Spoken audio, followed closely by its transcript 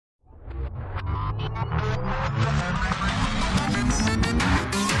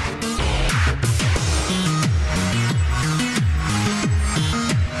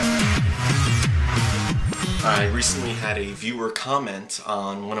I recently had a viewer comment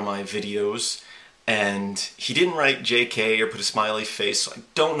on one of my videos, and he didn't write JK or put a smiley face, so I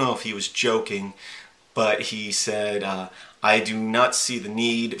don't know if he was joking, but he said, I do not see the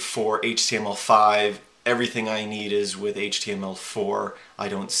need for HTML5. Everything I need is with HTML4. I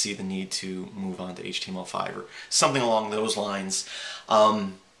don't see the need to move on to HTML5 or something along those lines.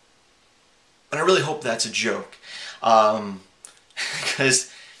 And I really hope that's a joke,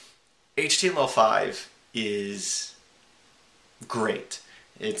 because HTML5 is great.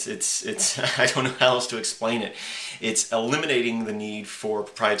 It's I don't know how else to explain it. It's eliminating the need for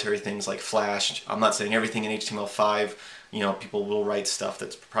proprietary things like Flash. I'm not saying everything in HTML5, people will write stuff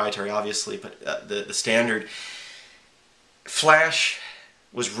that's proprietary, obviously, but the standard Flash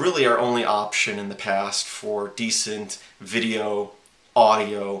was really our only option in the past for decent video,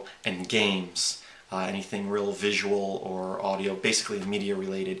 audio, and games. Anything real visual or audio, basically media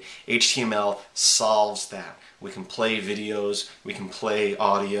related. HTML solves that. We can play videos, we can play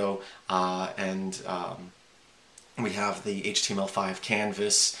audio, and we have the HTML5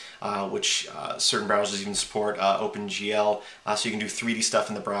 canvas, which certain browsers even support OpenGL, so you can do 3D stuff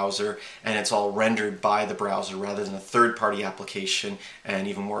in the browser, and it's all rendered by the browser rather than a third-party application, and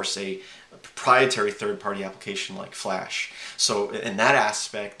even worse, a proprietary third-party application like Flash. So in that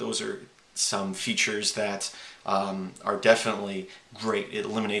aspect, those are some features that are definitely great. It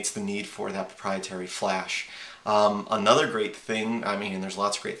eliminates the need for that proprietary Flash. Another great thing, and there's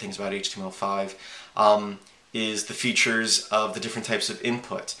lots of great things about HTML5, is the features of the different types of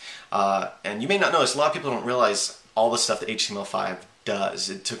input. And you may not notice, a lot of people don't realize all the stuff that HTML5 does.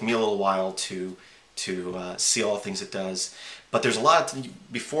 It took me a little while to see all the things it does. But there's a lot,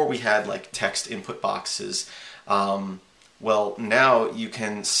 before we had like text input boxes, well, now you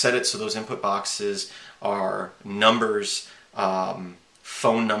can set it so those input boxes are numbers,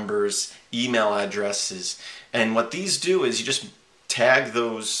 phone numbers, email addresses, and what these do is you just tag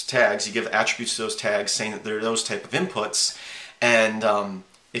those tags, you give attributes to those tags saying that they're those type of inputs, and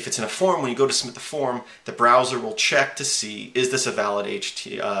if it's in a form, when you go to submit the form, the browser will check to see, is this a valid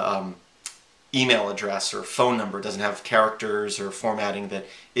email address or phone number? It doesn't have characters or formatting that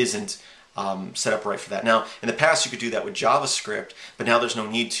isn't set up right for that. Now, in the past you could do that with JavaScript, but now there's no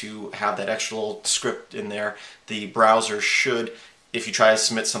need to have that extra little script in there. The browser should, if you try to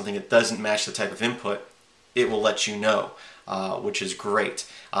submit something that doesn't match the type of input, it will let you know, which is great.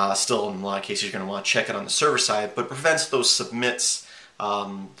 Still, in a lot of cases, you're going to want to check it on the server side, but prevents those submits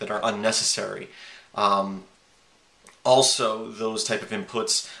that are unnecessary. Also, those type of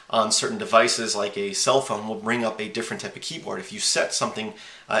inputs on certain devices like a cell phone will bring up a different type of keyboard. If you set something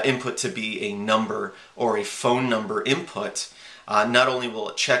input to be a number or a phone number input, not only will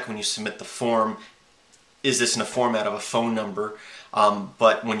it check when you submit the form, is this in a format of a phone number,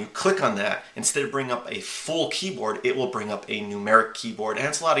 but when you click on that, instead of bringing up a full keyboard, it will bring up a numeric keyboard, and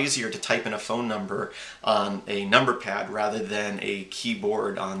it's a lot easier to type in a phone number on a number pad rather than a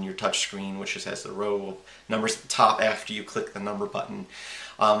keyboard on your touch screen, which just has the row of numbers at the top after you click the number button.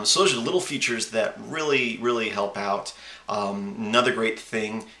 So those are the little features that really, really help out. Another great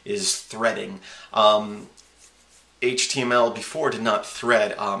thing is threading. HTML before did not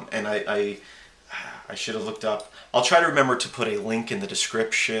thread, and I should have looked up. I'll try to remember to put a link in the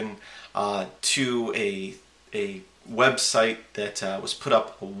description to a website that was put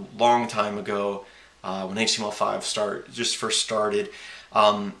up a long time ago when HTML5 just first started,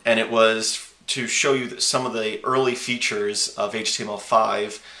 and it was to show you some of the early features of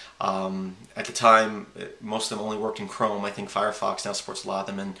HTML5. At the time, most of them only worked in Chrome. I think Firefox now supports a lot of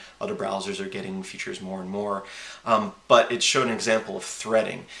them, and other browsers are getting features more and more. But it showed an example of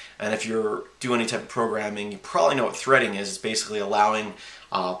threading. And if you're doing any type of programming, you probably know what threading is. It's basically allowing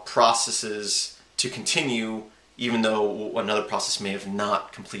processes to continue even though another process may have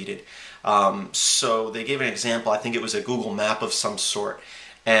not completed. So they gave an example. I think it was a Google map of some sort.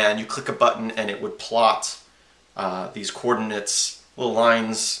 And you click a button and it would plot these coordinates, little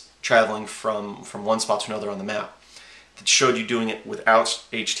lines traveling from one spot to another on the map. It showed you doing it without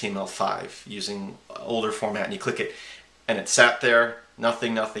HTML5 using older format, and you click it and it sat there,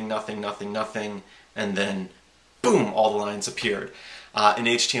 nothing, nothing, nothing, nothing, nothing, and then boom, all the lines appeared. In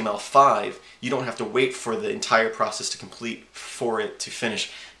HTML5, you don't have to wait for the entire process to complete for it to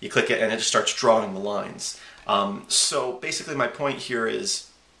finish. You click it and it just starts drawing the lines. So basically my point here is,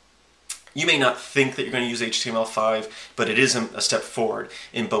 you may not think that you're going to use HTML5, but it is a step forward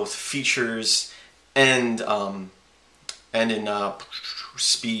in both features and in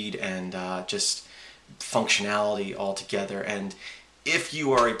speed and just functionality altogether. And if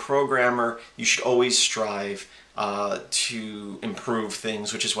you are a programmer, you should always strive to improve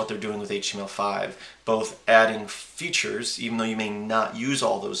things, which is what they're doing with HTML5. Both adding features, even though you may not use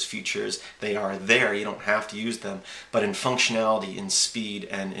all those features, they are there, you don't have to use them, but in functionality, in speed,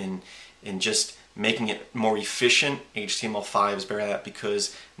 and in just making it more efficient, HTML5 is better at that,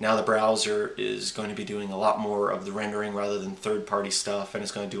 because now the browser is going to be doing a lot more of the rendering rather than third-party stuff, and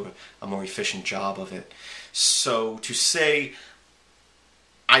it's going to do a more efficient job of it. So to say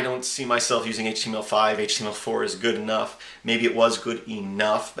I don't see myself using HTML5, HTML4 is good enough, maybe it was good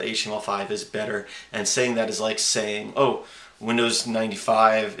enough, but HTML5 is better, and saying that is like saying, oh, Windows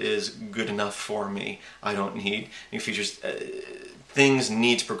 95 is good enough for me, I don't need new features. Things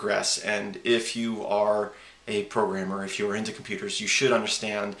need to progress, and if you are a programmer, if you're into computers, you should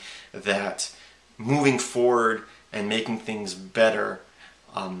understand that moving forward and making things better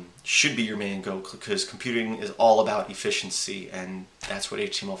should be your main goal, because computing is all about efficiency, and that's what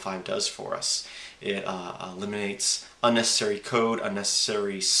HTML5 does for us. It eliminates unnecessary code,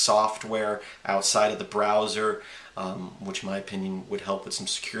 unnecessary software outside of the browser, which in my opinion would help with some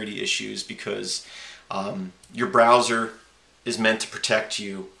security issues, because your browser is meant to protect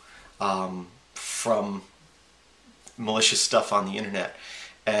you from malicious stuff on the internet.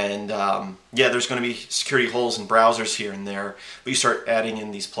 And yeah, there's going to be security holes in browsers here and there, but you start adding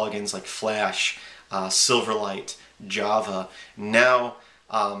in these plugins like Flash, Silverlight, Java. Now,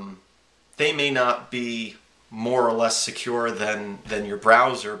 they may not be more or less secure than your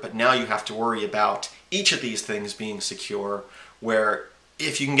browser, but now you have to worry about each of these things being secure, where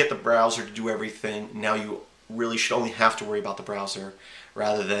if you can get the browser to do everything, now you really should only have to worry about the browser,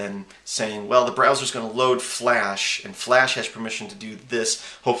 rather than saying, well, the browser's going to load Flash, and Flash has permission to do this.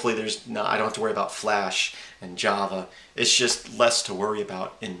 Hopefully I don't have to worry about Flash and Java. It's just less to worry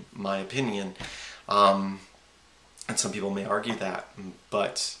about, in my opinion. And some people may argue that,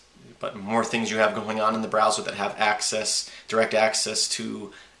 but more things you have going on in the browser that have direct access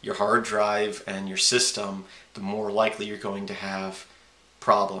to your hard drive and your system, the more likely you're going to have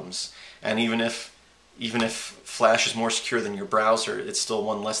problems. And even if Flash is more secure than your browser, it's still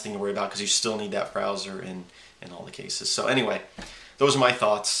one less thing to worry about, because you still need that browser in all the cases. So anyway, those are my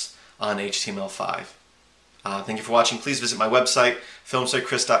thoughts on HTML5. Thank you for watching. Please visit my website,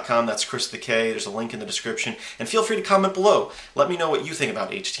 filmsitechris.com. That's Chris with a K. There's a link in the description. And feel free to comment below. Let me know what you think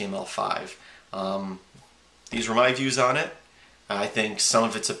about HTML5. These were my views on it. I think some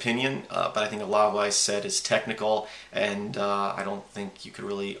of it's opinion, but I think a lot of what I said is technical, and I don't think you could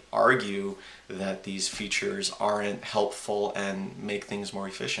really argue that these features aren't helpful and make things more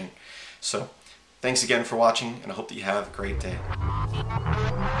efficient. So, thanks again for watching, and I hope that you have a great day.